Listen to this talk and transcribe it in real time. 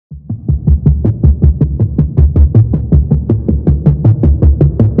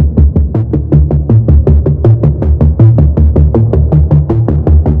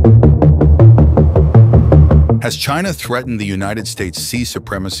Has China threatened the United States' sea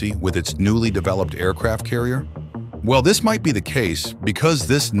supremacy with its newly developed aircraft carrier? Well, this might be the case because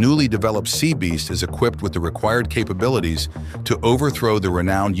this newly developed sea beast is equipped with the required capabilities to overthrow the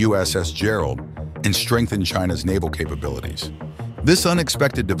renowned USS Gerald and strengthen China's naval capabilities. This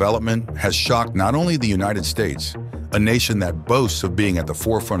unexpected development has shocked not only the United States, a nation that boasts of being at the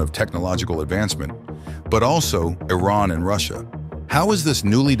forefront of technological advancement, but also Iran and Russia. How is this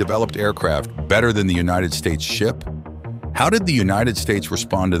newly developed aircraft better than the United States ship? How did the United States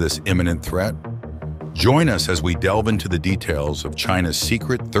respond to this imminent threat? Join us as we delve into the details of China's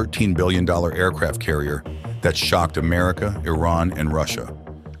secret $13 billion aircraft carrier that shocked America, Iran, and Russia.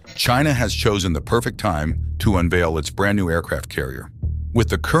 China has chosen the perfect time to unveil its brand new aircraft carrier. With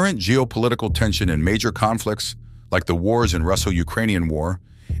the current geopolitical tension and major conflicts, like the wars in Russo-Ukrainian War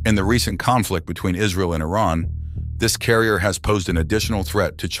and the recent conflict between Israel and Iran, this carrier has posed an additional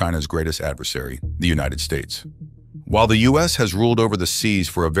threat to China's greatest adversary, the United States. While the U.S. has ruled over the seas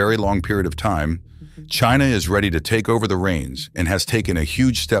for a very long period of time, China is ready to take over the reins and has taken a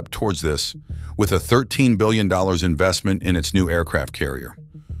huge step towards this with a $13 billion investment in its new aircraft carrier.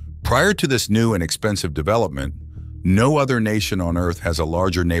 Prior to this new and expensive development, no other nation on Earth has a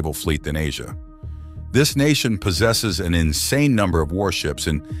larger naval fleet than Asia. This nation possesses an insane number of warships,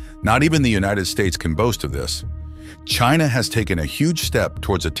 and not even the United States can boast of this. China has taken a huge step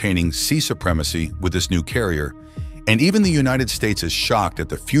towards attaining sea supremacy with this new carrier, and even the United States is shocked at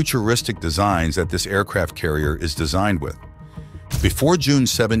the futuristic designs that this aircraft carrier is designed with. Before June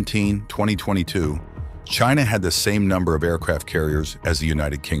 17, 2022, China had the same number of aircraft carriers as the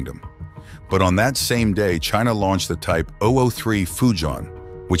United Kingdom. But on that same day, China launched the Type 003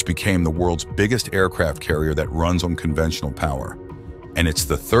 Fujian, which became the world's biggest aircraft carrier that runs on conventional power. And it's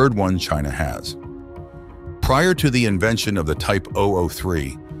the third one China has. Prior to the invention of the Type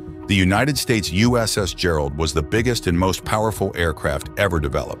 003, the United States USS Gerald was the biggest and most powerful aircraft ever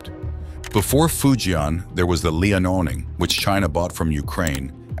developed. Before Fujian, there was the Liaoning, which China bought from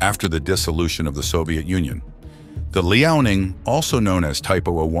Ukraine after the dissolution of the Soviet Union. The Liaoning, also known as Type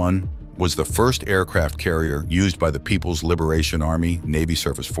 001, was the first aircraft carrier used by the People's Liberation Army Navy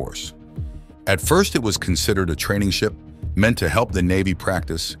Surface Force. At first, it was considered a training ship meant to help the Navy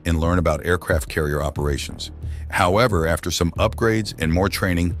practice and learn about aircraft carrier operations. However, after some upgrades and more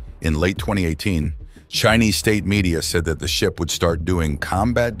training in late 2018, Chinese state media said that the ship would start doing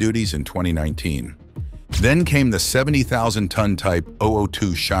combat duties in 2019. Then came the 70,000-ton Type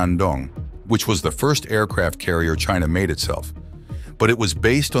 002 Shandong, which was the first aircraft carrier China made itself. But it was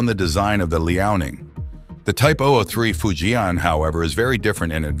based on the design of the Liaoning. The Type 003 Fujian, however, is very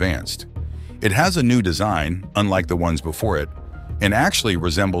different and advanced. It has a new design, unlike the ones before it, and actually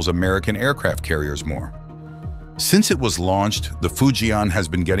resembles American aircraft carriers more. Since it was launched, the Fujian has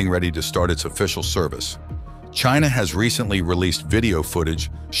been getting ready to start its official service. China has recently released video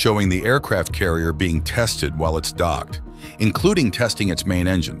footage showing the aircraft carrier being tested while it's docked, including testing its main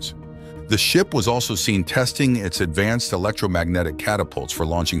engines. The ship was also seen testing its advanced electromagnetic catapults for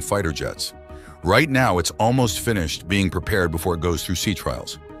launching fighter jets. Right now, it's almost finished being prepared before it goes through sea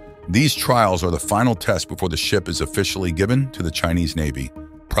trials. These trials are the final test before the ship is officially given to the Chinese Navy,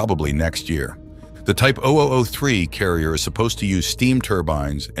 probably next year. The Type 003 carrier is supposed to use steam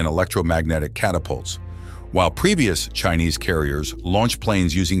turbines and electromagnetic catapults, while previous Chinese carriers launched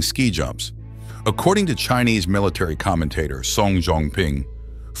planes using ski jumps. According to Chinese military commentator Song Zhongping,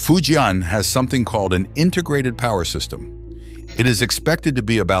 Fujian has something called an integrated power system. It is expected to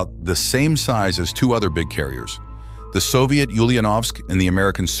be about the same size as two other big carriers, the Soviet Ulyanovsk and the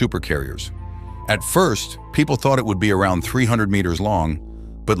American supercarriers. At first, people thought it would be around 300 meters long,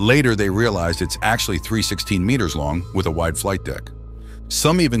 but later they realized it's actually 316 meters long with a wide flight deck.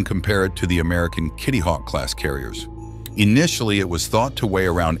 Some even compare it to the American Kitty Hawk class carriers. Initially, it was thought to weigh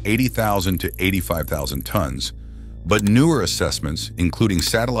around 80,000 to 85,000 tons, but newer assessments, including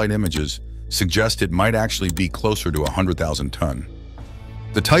satellite images, suggest it might actually be closer to 100,000 ton.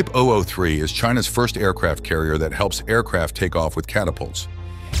 The Type 003 is China's first aircraft carrier that helps aircraft take off with catapults.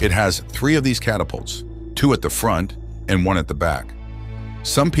 It has 3 of these catapults, 2 at the front and 1 at the back.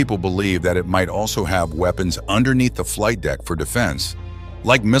 Some people believe that it might also have weapons underneath the flight deck for defense,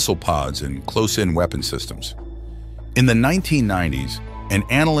 like missile pods and close-in weapon systems. In the 1990s, an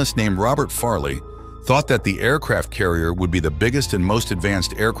analyst named Robert Farley thought that the aircraft carrier would be the biggest and most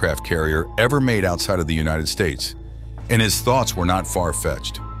advanced aircraft carrier ever made outside of the United States, and his thoughts were not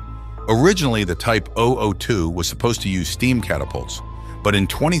far-fetched. Originally, the Type 002 was supposed to use steam catapults, but in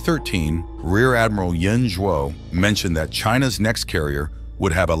 2013, Rear Admiral Yin Zhuo mentioned that China's next carrier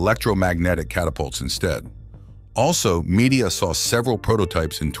would have electromagnetic catapults instead. Also, media saw several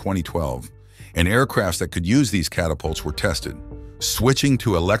prototypes in 2012, and aircrafts that could use these catapults were tested. Switching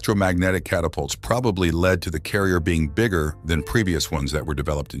to electromagnetic catapults probably led to the carrier being bigger than previous ones that were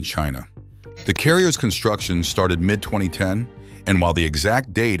developed in China. The carrier's construction started mid-2010, and while the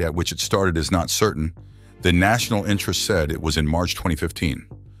exact date at which it started is not certain, the national interest said it was in March 2015.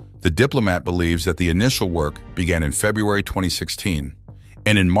 The Diplomat believes that the initial work began in February 2016,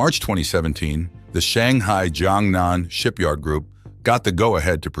 and in March 2017, the Shanghai Jiangnan Shipyard Group got the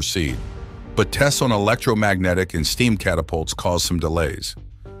go-ahead to proceed. But tests on electromagnetic and steam catapults caused some delays.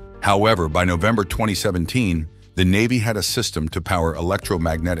 However, by November 2017, the Navy had a system to power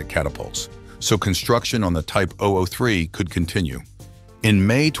electromagnetic catapults, so construction on the Type 003 could continue. In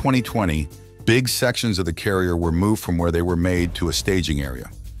May 2020, big sections of the carrier were moved from where they were made to a staging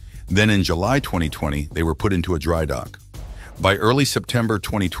area. Then in July 2020, they were put into a dry dock. By early September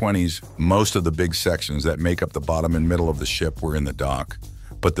 2020s, most of the big sections that make up the bottom and middle of the ship were in the dock,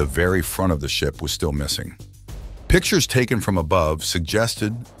 but the very front of the ship was still missing. Pictures taken from above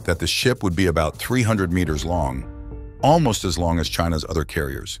suggested that the ship would be about 300 meters long, almost as long as China's other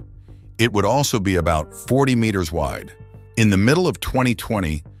carriers. It would also be about 40 meters wide. In the middle of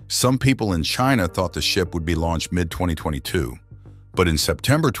 2020, some people in China thought the ship would be launched mid-2022. But in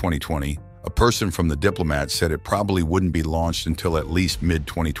September 2020, a person from the Diplomat said it probably wouldn't be launched until at least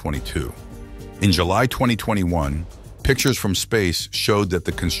mid-2022. In July 2021, pictures from space showed that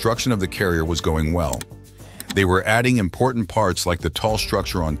the construction of the carrier was going well. They were adding important parts like the tall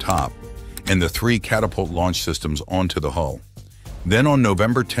structure on top and the 3 catapult launch systems onto the hull. Then on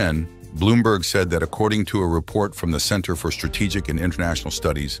November 10, Bloomberg said that according to a report from the Center for Strategic and International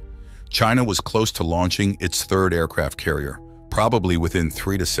Studies, China was close to launching its 3rd aircraft carrier, probably within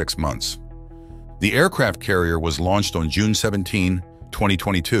 3 to 6 months. The aircraft carrier was launched on June 17,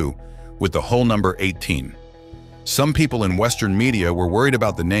 2022, with the hull number 18. Some people in Western media were worried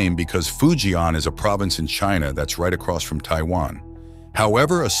about the name because Fujian is a province in China that's right across from Taiwan.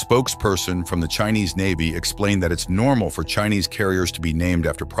 However, a spokesperson from the Chinese Navy explained that it's normal for Chinese carriers to be named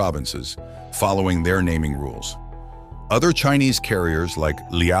after provinces, following their naming rules. Other Chinese carriers like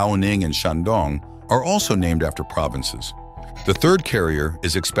Liaoning and Shandong are also named after provinces. The 3rd carrier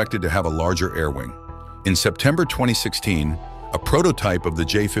is expected to have a larger air wing. In September 2016, a prototype of the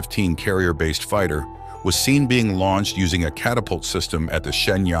J-15 carrier-based fighter was seen being launched using a catapult system at the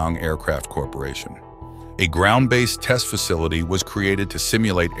Shenyang Aircraft Corporation. A ground-based test facility was created to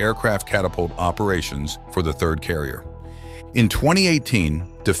simulate aircraft catapult operations for the 3rd carrier. In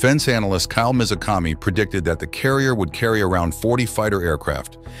 2018, defense analyst Kyle Mizukami predicted that the carrier would carry around 40 fighter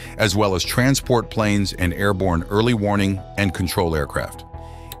aircraft, as well as transport planes and airborne early warning and control aircraft.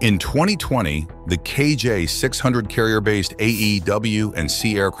 In 2020, the KJ-600 carrier-based AEW and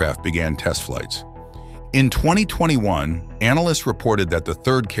C aircraft began test flights. In 2021, analysts reported that the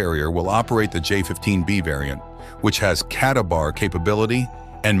 3rd carrier will operate the J-15B variant, which has catabar capability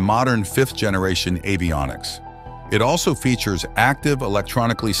and modern 5th-generation avionics. It also features active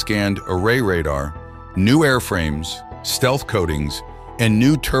electronically scanned array radar, new airframes, stealth coatings, and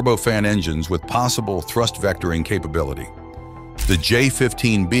new turbofan engines with possible thrust vectoring capability. The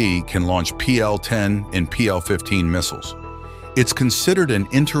J-15B can launch PL-10 and PL-15 missiles. It's considered an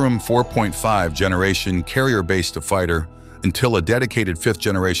interim 4.5 generation carrier-based fighter until a dedicated 5th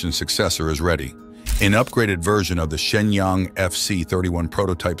generation successor is ready. An upgraded version of the Shenyang FC-31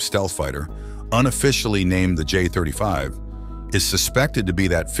 prototype stealth fighter, unofficially named the J-35, is suspected to be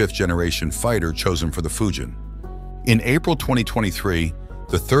that 5th generation fighter chosen for the Fujian. In April 2023,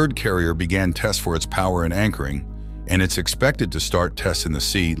 the 3rd carrier began tests for its power and anchoring, and it's expected to start tests in the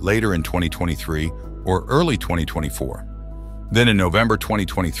sea later in 2023 or early 2024. Then in November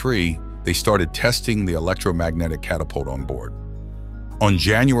 2023, they started testing the electromagnetic catapult on board. On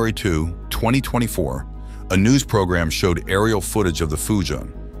January 2, 2024, a news program showed aerial footage of the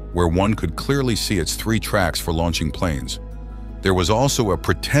Fujian, where one could clearly see its 3 tracks for launching planes. There was also a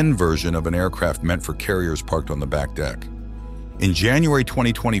pretend version of an aircraft meant for carriers parked on the back deck. In January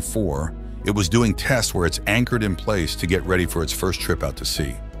 2024, it was doing tests where it's anchored in place to get ready for its first trip out to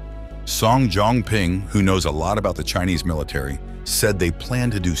sea. Song Zhongping, who knows a lot about the Chinese military, said they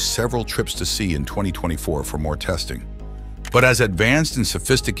plan to do several trips to sea in 2024 for more testing. But as advanced and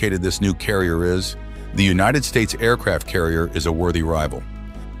sophisticated this new carrier is, the United States aircraft carrier is a worthy rival.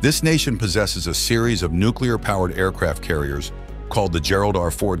 This nation possesses a series of nuclear-powered aircraft carriers called the Gerald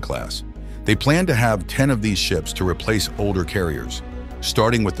R. Ford class. They plan to have 10 of these ships to replace older carriers,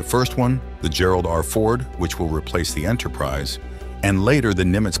 starting with the first one, the Gerald R. Ford, which will replace the Enterprise, and later the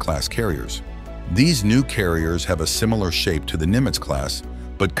Nimitz-class carriers. These new carriers have a similar shape to the Nimitz class,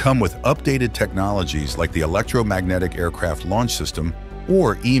 but come with updated technologies like the electromagnetic aircraft launch system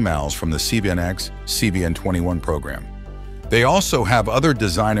or emails from the CVN-X, CVN-21 program. They also have other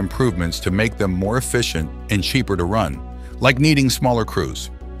design improvements to make them more efficient and cheaper to run, like needing smaller crews.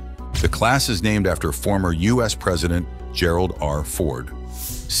 The class is named after former U.S. President Gerald R. Ford.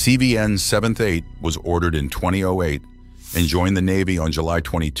 CVN-78 was ordered in 2008 and joined the Navy on July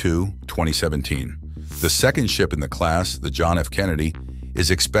 22, 2017. The second ship in the class, the John F. Kennedy,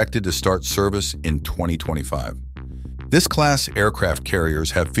 is expected to start service in 2025. This class aircraft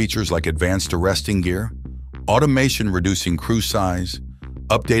carriers have features like advanced arresting gear, automation reducing crew size,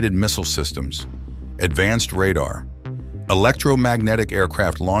 updated missile systems, advanced radar, electromagnetic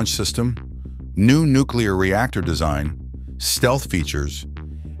aircraft launch system, new nuclear reactor design, stealth features,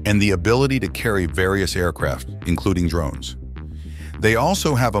 and the ability to carry various aircraft, including drones. They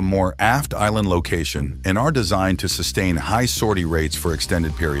also have a more aft island location and are designed to sustain high sortie rates for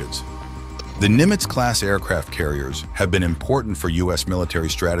extended periods. The Nimitz-class aircraft carriers have been important for U.S. military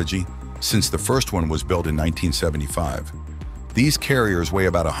strategy since the first one was built in 1975. These carriers weigh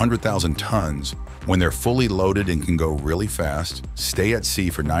about 100,000 tons when they're fully loaded and can go really fast, stay at sea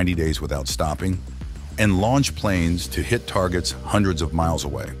for 90 days without stopping, and launch planes to hit targets hundreds of miles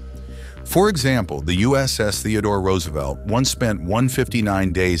away. For example, the USS Theodore Roosevelt once spent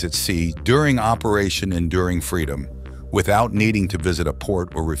 159 days at sea during Operation Enduring Freedom without needing to visit a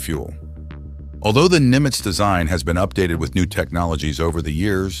port or refuel. Although the Nimitz design has been updated with new technologies over the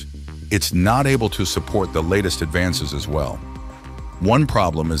years, it's not able to support the latest advances as well. One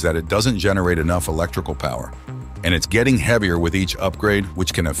problem is that it doesn't generate enough electrical power, and it's getting heavier with each upgrade,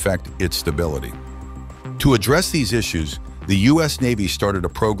 which can affect its stability. To address these issues, the U.S. Navy started a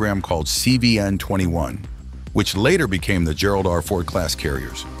program called CVN-21, which later became the Gerald R. Ford class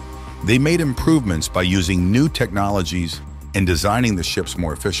carriers. They made improvements by using new technologies and designing the ships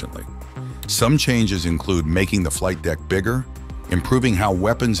more efficiently. Some changes include making the flight deck bigger, improving how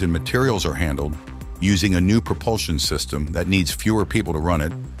weapons and materials are handled, using a new propulsion system that needs fewer people to run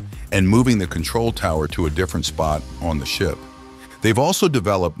it, and moving the control tower to a different spot on the ship. They've also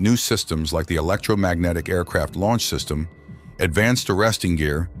developed new systems like the electromagnetic aircraft launch system, advanced arresting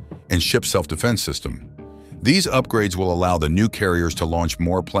gear, and ship self-defense system. These upgrades will allow the new carriers to launch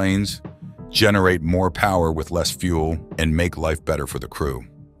more planes, generate more power with less fuel, and make life better for the crew.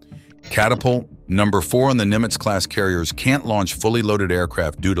 Catapult, number 4 on the Nimitz-class carriers, can't launch fully loaded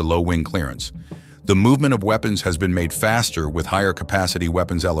aircraft due to low wing clearance. The movement of weapons has been made faster with higher capacity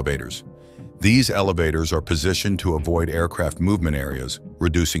weapons elevators. These elevators are positioned to avoid aircraft movement areas,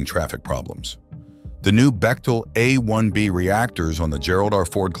 reducing traffic problems. The new Bechtel A-1B reactors on the Gerald R.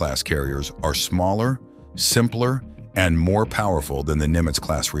 Ford class carriers are smaller, simpler, and more powerful than the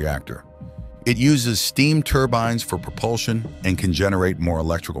Nimitz-class reactor. It uses steam turbines for propulsion and can generate more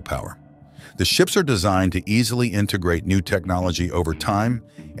electrical power. The ships are designed to easily integrate new technology over time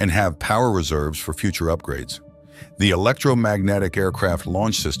and have power reserves for future upgrades. The electromagnetic aircraft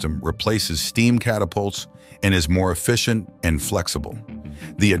launch system replaces steam catapults and is more efficient and flexible.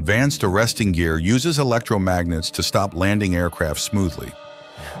 The advanced arresting gear uses electromagnets to stop landing aircraft smoothly.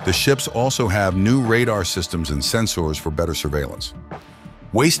 The ships also have new radar systems and sensors for better surveillance.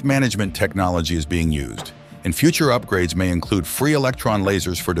 Waste management technology is being used, and future upgrades may include free electron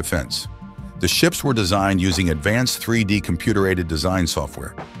lasers for defense. The ships were designed using advanced 3D computer-aided design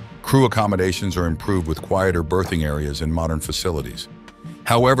software. Crew accommodations are improved with quieter berthing areas and modern facilities.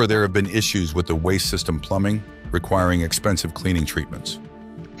 However, there have been issues with the waste system plumbing, requiring expensive cleaning treatments.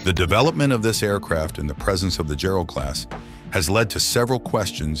 The development of this aircraft in the presence of the Gerald class has led to several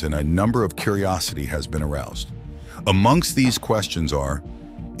questions, and a number of curiosity has been aroused. Amongst these questions are,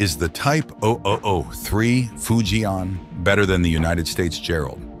 is the Type 0003 Fujian better than the United States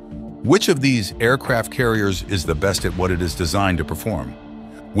Gerald? Which of these aircraft carriers is the best at what it is designed to perform?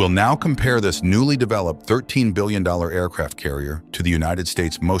 We'll now compare this newly developed $13 billion aircraft carrier to the United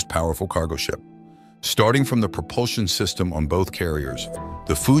States' most powerful cargo ship. Starting from the propulsion system on both carriers,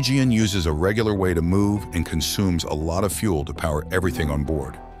 the Fujian uses a regular way to move and consumes a lot of fuel to power everything on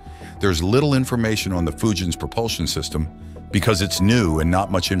board. There's little information on the Fujian's propulsion system because it's new and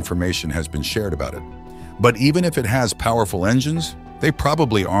not much information has been shared about it. But even if it has powerful engines, they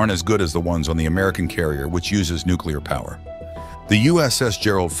probably aren't as good as the ones on the American carrier, which uses nuclear power. The USS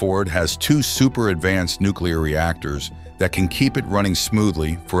Gerald Ford has 2 super advanced nuclear reactors that can keep it running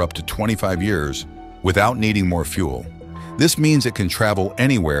smoothly for up to 25 years without needing more fuel. This means it can travel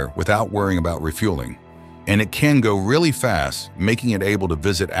anywhere without worrying about refueling. And it can go really fast, making it able to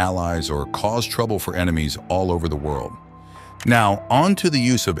visit allies or cause trouble for enemies all over the world. Now, on to the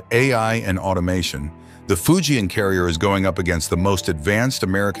use of AI and automation. The Fujian carrier is going up against the most advanced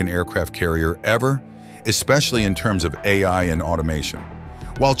American aircraft carrier ever, especially in terms of AI and automation.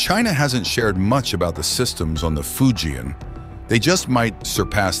 While China hasn't shared much about the systems on the Fujian, they just might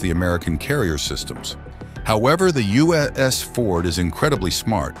surpass the American carrier systems. However, the USS Ford is incredibly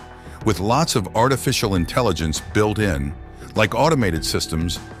smart, with lots of artificial intelligence built in, like automated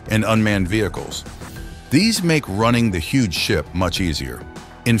systems and unmanned vehicles. These make running the huge ship much easier.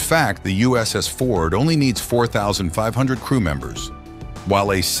 In fact, the USS Ford only needs 4,500 crew members,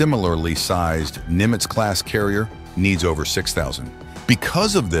 while a similarly sized Nimitz-class carrier needs over 6,000.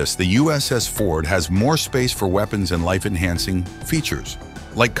 Because of this, the USS Ford has more space for weapons and life-enhancing features,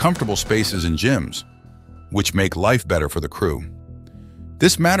 like comfortable spaces and gyms, which make life better for the crew.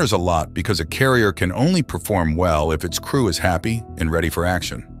 This matters a lot because a carrier can only perform well if its crew is happy and ready for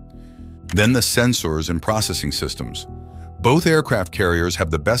action. Then the sensors and processing systems. Both aircraft carriers have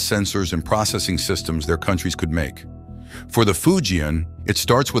the best sensors and processing systems their countries could make. For the Fujian, it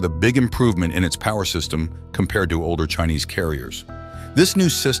starts with a big improvement in its power system compared to older Chinese carriers. This new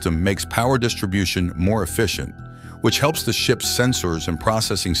system makes power distribution more efficient, which helps the ship's sensors and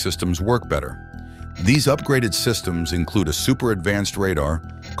processing systems work better. These upgraded systems include a super advanced radar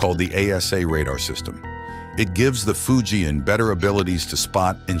called the ASA radar system. It gives the Fujian better abilities to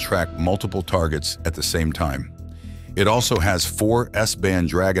spot and track multiple targets at the same time. It also has 4 S-band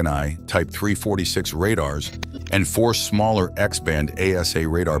Dragon Eye Type 346 radars and 4 smaller X-band ASA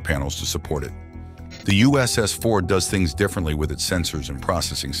radar panels to support it. The USS Ford does things differently with its sensors and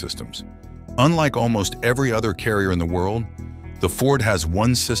processing systems. Unlike almost every other carrier in the world, the Ford has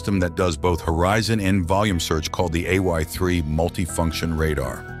one system that does both horizon and volume search called the AY3 multifunction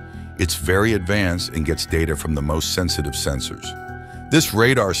radar. It's very advanced and gets data from the most sensitive sensors. This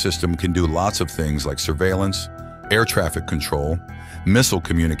radar system can do lots of things like surveillance, air traffic control, missile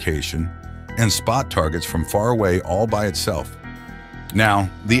communication, and spot targets from far away all by itself. Now,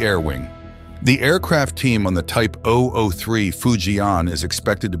 the air wing. The aircraft team on the Type 003 Fujian is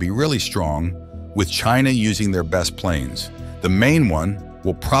expected to be really strong, with China using their best planes. The main one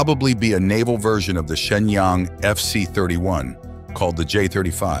will probably be a naval version of the Shenyang FC-31, called the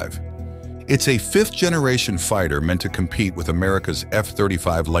J-35. It's a 5th-generation fighter meant to compete with America's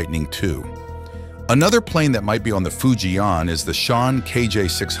F-35 Lightning II. Another plane that might be on the Fujian is the Shan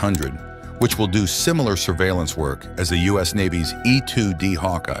KJ-600, which will do similar surveillance work as the U.S. Navy's E-2D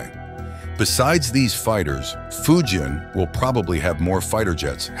Hawkeye. Besides these fighters, Fujian will probably have more fighter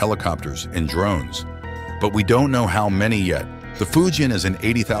jets, helicopters, and drones. But we don't know how many yet. The Fujian is an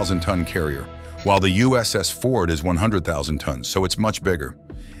 80,000-ton carrier, while the USS Ford is 100,000 tons, so it's much bigger.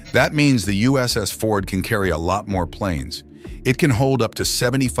 That means the USS Ford can carry a lot more planes. It can hold up to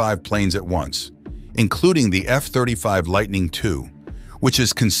 75 planes at once, including the F-35 Lightning II, which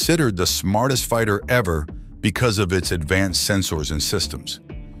is considered the smartest fighter ever because of its advanced sensors and systems.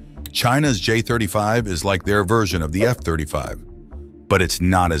 China's J-35 is like their version of the F-35, but it's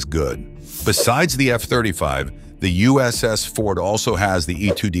not as good. Besides the F-35, the USS Ford also has the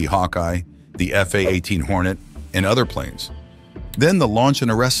E-2D Hawkeye, the FA-18 Hornet, and other planes. Then the launch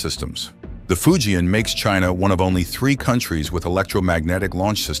and arrest systems. The Fujian makes China one of only 3 countries with electromagnetic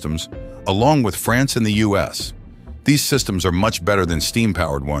launch systems, along with France and the US. These systems are much better than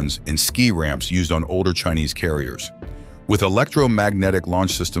steam-powered ones and ski ramps used on older Chinese carriers. With electromagnetic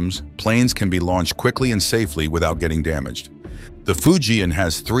launch systems, planes can be launched quickly and safely without getting damaged. The Fujian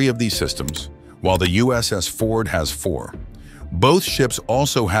has 3 of these systems, while the USS Ford has 4. Both ships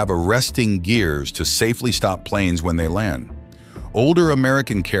also have arresting gears to safely stop planes when they land. Older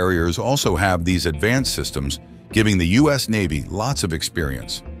American carriers also have these advanced systems, giving the U.S. Navy lots of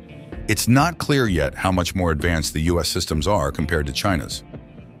experience. It's not clear yet how much more advanced the U.S. systems are compared to China's.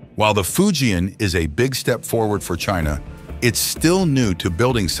 While the Fujian is a big step forward for China, it's still new to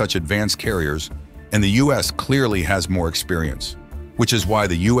building such advanced carriers, and the U.S. clearly has more experience, which is why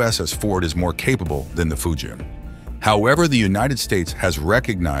the USS Ford is more capable than the Fujian. However, the United States has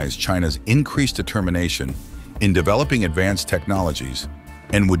recognized China's increased determination in developing advanced technologies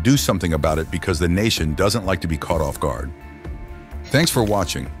and would do something about it because the nation doesn't like to be caught off guard. Thanks for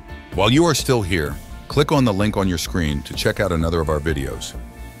watching. While you are still here, click on the link on your screen to check out another of our videos.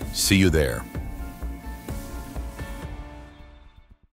 See you there.